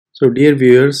So dear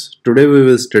viewers, today we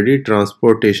will study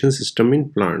transportation system in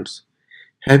plants.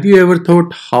 Have you ever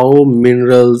thought how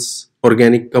minerals,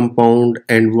 organic compound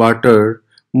and water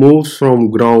moves from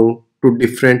ground to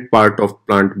different part of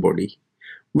plant body?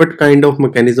 What kind of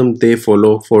mechanism they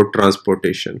follow for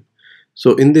transportation?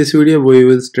 So in this video we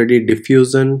will study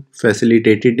diffusion,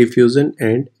 facilitated diffusion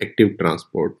and active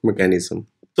transport mechanism.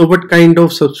 So what kind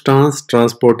of substance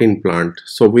transport in plant?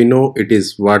 So we know it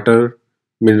is water,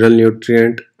 mineral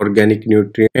nutrient, organic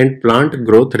nutrient and plant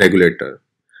growth regulator.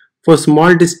 For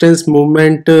small distance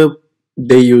movement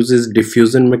they uses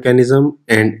diffusion mechanism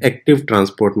and active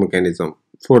transport mechanism.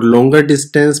 For longer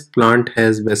distance plant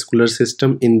has vascular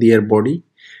system in their body,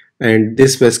 and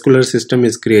this vascular system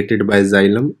is created by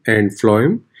xylem and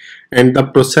phloem, and the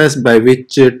process by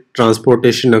which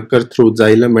transportation occur through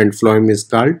xylem and phloem is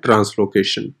called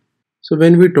translocation. So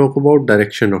when we talk about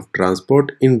direction of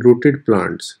transport in rooted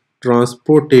plants,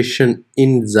 transportation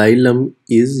in xylem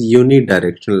is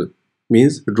unidirectional,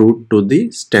 means root to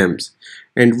the stems,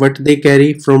 and what they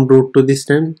carry from root to the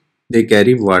stem, they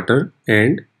carry water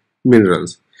and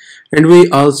minerals. And we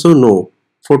also know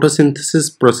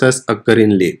photosynthesis process occur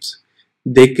in leaves.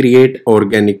 They create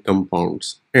organic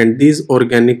compounds, and these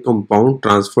organic compound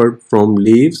transferred from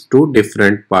leaves to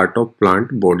different part of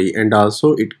plant body, and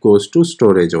also it goes to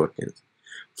storage organs.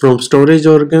 From storage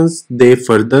organs they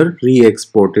further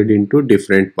re-exported into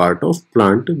different part of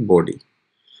plant body.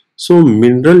 So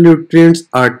mineral nutrients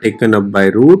are taken up by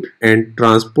root and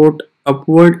transport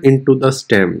upward into the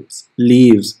stems,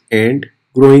 leaves and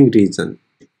growing region.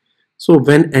 So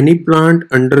when any plant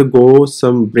undergoes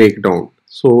some breakdown,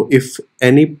 so if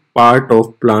any part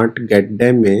of plant get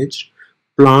damaged,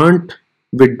 plant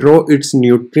withdraw its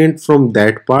nutrient from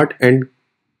that part and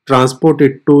transport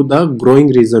it to the growing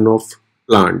region of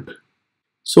plant.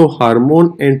 So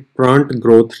hormone and plant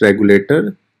growth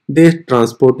regulator, they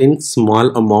transport in small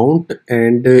amount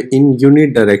and in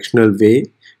unidirectional way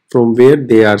from where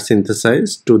they are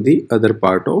synthesized to the other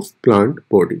part of plant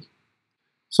body.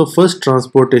 So first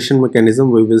transportation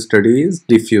mechanism we will study is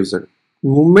diffusion.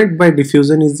 Movement by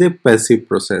diffusion is a passive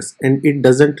process and it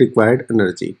doesn't require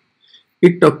energy.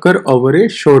 It occurs over a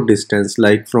short distance,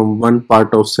 like from one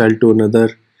part of cell to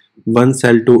another, one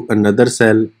cell to another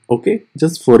cell, okay,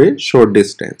 just for a short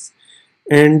distance.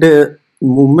 And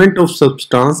movement of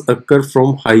substance occur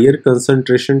from higher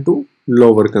concentration to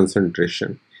lower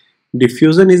concentration.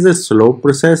 Diffusion is a slow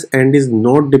process and is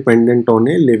not dependent on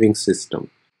a living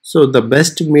system. So the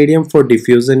best medium for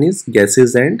diffusion is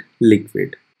gases and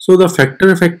liquid. So the factor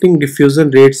affecting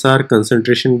diffusion rates are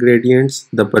concentration gradients,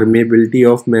 the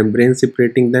permeability of membrane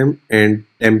separating them, and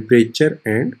temperature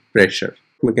and pressure.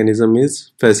 Mechanism is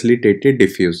facilitated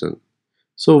diffusion.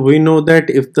 So we know that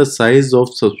if the size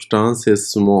of substance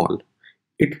is small,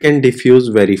 it can diffuse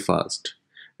very fast.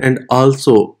 And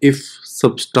also if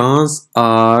substance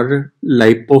are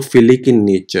lipophilic in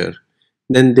nature,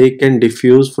 then they can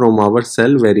diffuse from our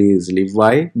cell very easily.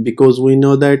 Why? Because we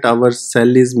know that our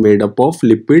cell is made up of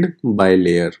lipid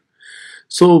bilayer.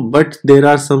 So but there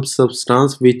are some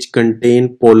substance which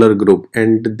contain polar group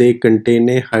and they contain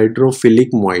a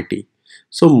hydrophilic moiety.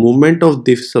 So movement of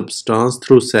this substance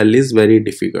through cell is very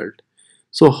difficult.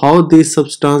 So how this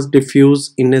substance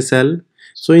diffuse in a cell?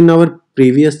 So in our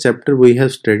previous chapter we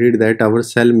have studied that our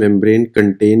cell membrane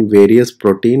contain various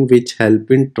protein which help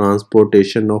in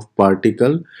transportation of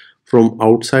particle from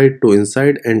outside to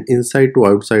inside and inside to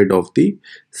outside of the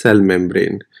cell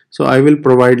membrane. So I will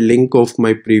provide link of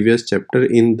my previous chapter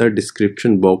in the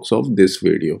description box of this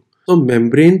video. So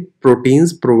membrane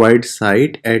proteins provide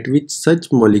site at which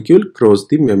such molecule cross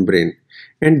the membrane,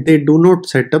 and they do not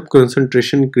set up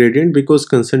concentration gradient because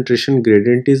concentration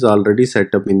gradient is already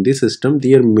set up in the system.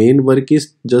 Their main work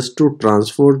is just to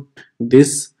transfer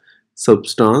this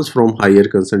substance from higher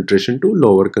concentration to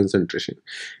lower concentration.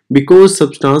 Because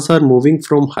substance are moving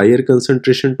from higher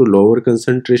concentration to lower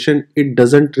concentration, it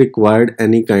doesn't require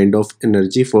any kind of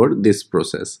energy for this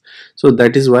process. So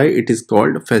that is why it is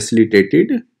called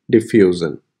facilitated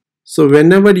diffusion. So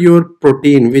whenever your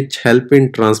protein which help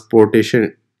in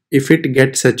transportation, if it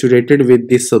gets saturated with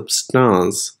the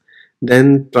substance,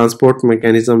 then transport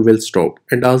mechanism will stop.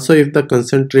 And also if the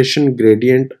concentration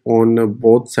gradient on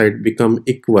both sides become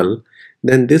equal,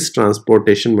 then this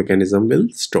transportation mechanism will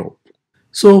stop.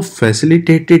 So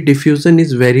facilitated diffusion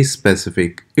is very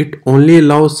specific. It only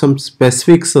allows some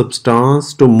specific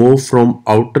substance to move from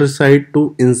outer side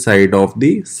to inside of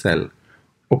the cell.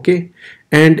 Okay,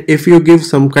 and if you give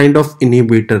some kind of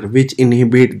inhibitor which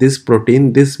inhibit this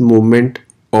protein, this movement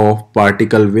of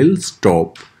particle will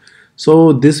stop.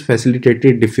 So this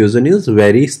facilitated diffusion is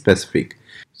very specific.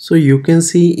 So you can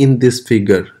see in this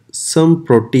figure some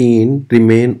protein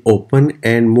remain open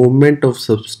and movement of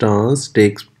substance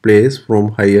takes place from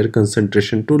higher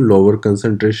concentration to lower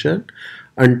concentration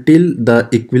until the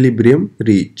equilibrium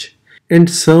reach. And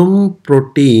some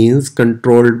proteins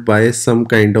controlled by some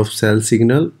kind of cell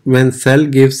signal. When cell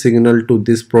gives signal to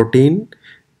this protein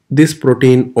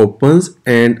opens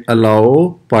and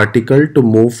allow particle to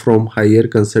move from higher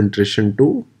concentration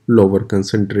to lower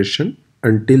concentration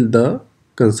until the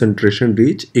concentration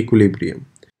reach equilibrium.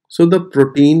 So the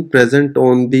protein present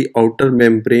on the outer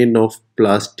membrane of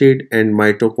plastid and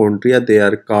mitochondria, they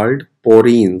are called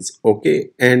porins. Okay,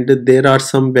 and there are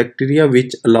some bacteria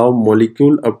which allow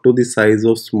molecule up to the size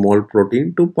of small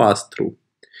protein to pass through.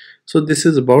 So this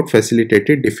is about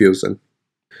facilitated diffusion.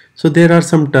 So there are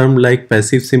some terms like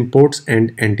passive sympaths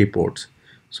and antipodes.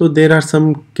 So there are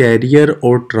some carrier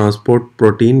or transport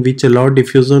protein which allow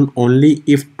diffusion only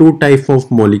if two type of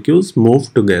molecules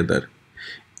move together.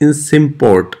 In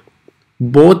sympath,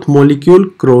 both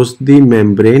molecule cross the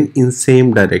membrane in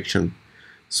same direction.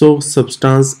 So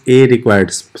substance A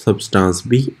required substance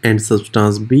B and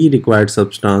substance B required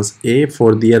substance A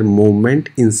for their movement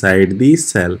inside the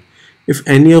cell. If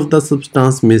any of the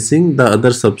substance missing, the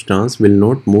other substance will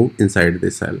not move inside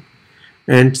the cell.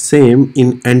 And same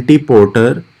in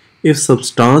antiporter, if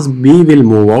substance B will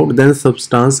move out, then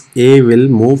substance A will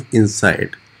move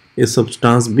inside. If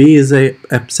substance B is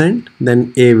absent,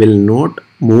 then A will not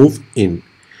move in.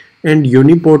 And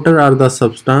uniporter are the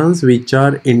substances which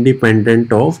are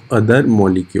independent of other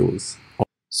molecules.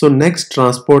 So next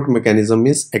transport mechanism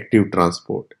is active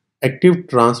transport. Active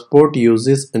transport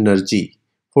uses energy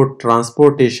for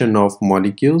transportation of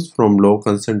molecules from low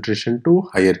concentration to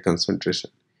higher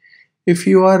concentration. If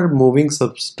you are moving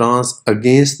substance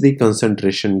against the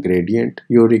concentration gradient,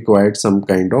 you require some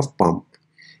kind of pump.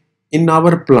 In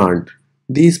our plant,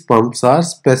 these pumps are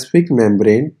specific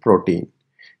membrane protein.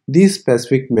 These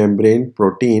specific membrane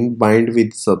protein bind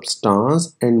with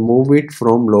substance and move it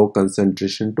from low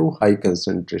concentration to high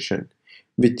concentration,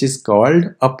 which is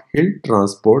called uphill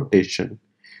transportation.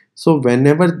 So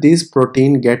whenever this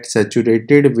protein gets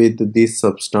saturated with this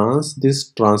substance,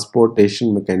 this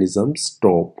transportation mechanism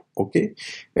stop. Okay,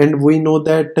 and we know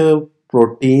that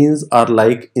proteins are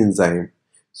like enzyme.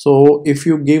 So if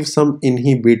you give some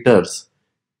inhibitors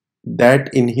that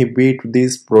inhibit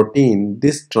this protein,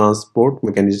 this transport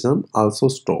mechanism also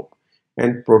stop.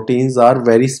 And proteins are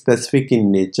very specific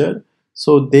in nature,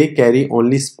 so they carry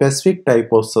only specific type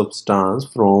of substance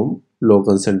from low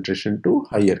concentration to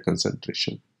higher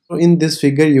concentration. So in this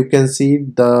figure you can see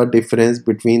the difference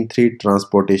between three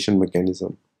transportation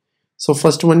mechanism. So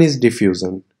first one is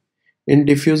diffusion. In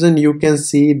diffusion you can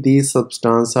see these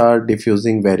substances are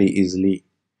diffusing very easily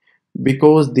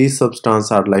because these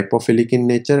substances are lipophilic in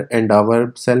nature and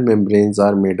our cell membranes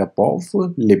are made up of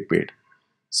lipid.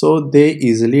 So they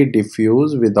easily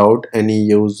diffuse without any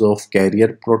use of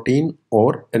carrier protein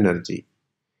or energy.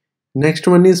 Next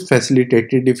one is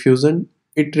facilitated diffusion.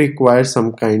 It requires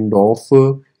some kind of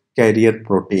carrier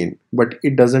protein, but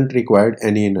it doesn't require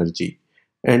any energy.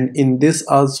 And in this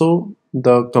also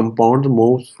the compound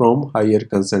moves from higher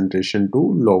concentration to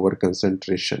lower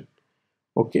concentration.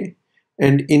 Okay,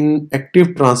 and in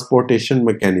active transportation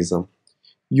mechanism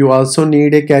you also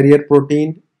need a carrier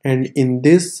protein, and in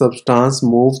this substance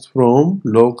moves from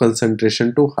low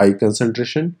concentration to high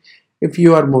concentration. If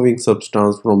you are moving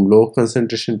substance from low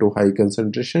concentration to high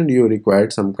concentration, you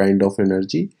require some kind of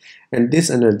energy, and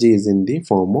this energy is in the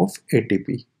form of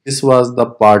ATP. This was the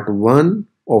part 1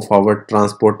 of our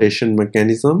transportation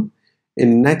mechanism.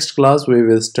 In next class we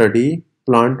will study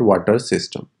plant water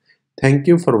system. Thank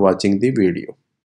you for watching the video.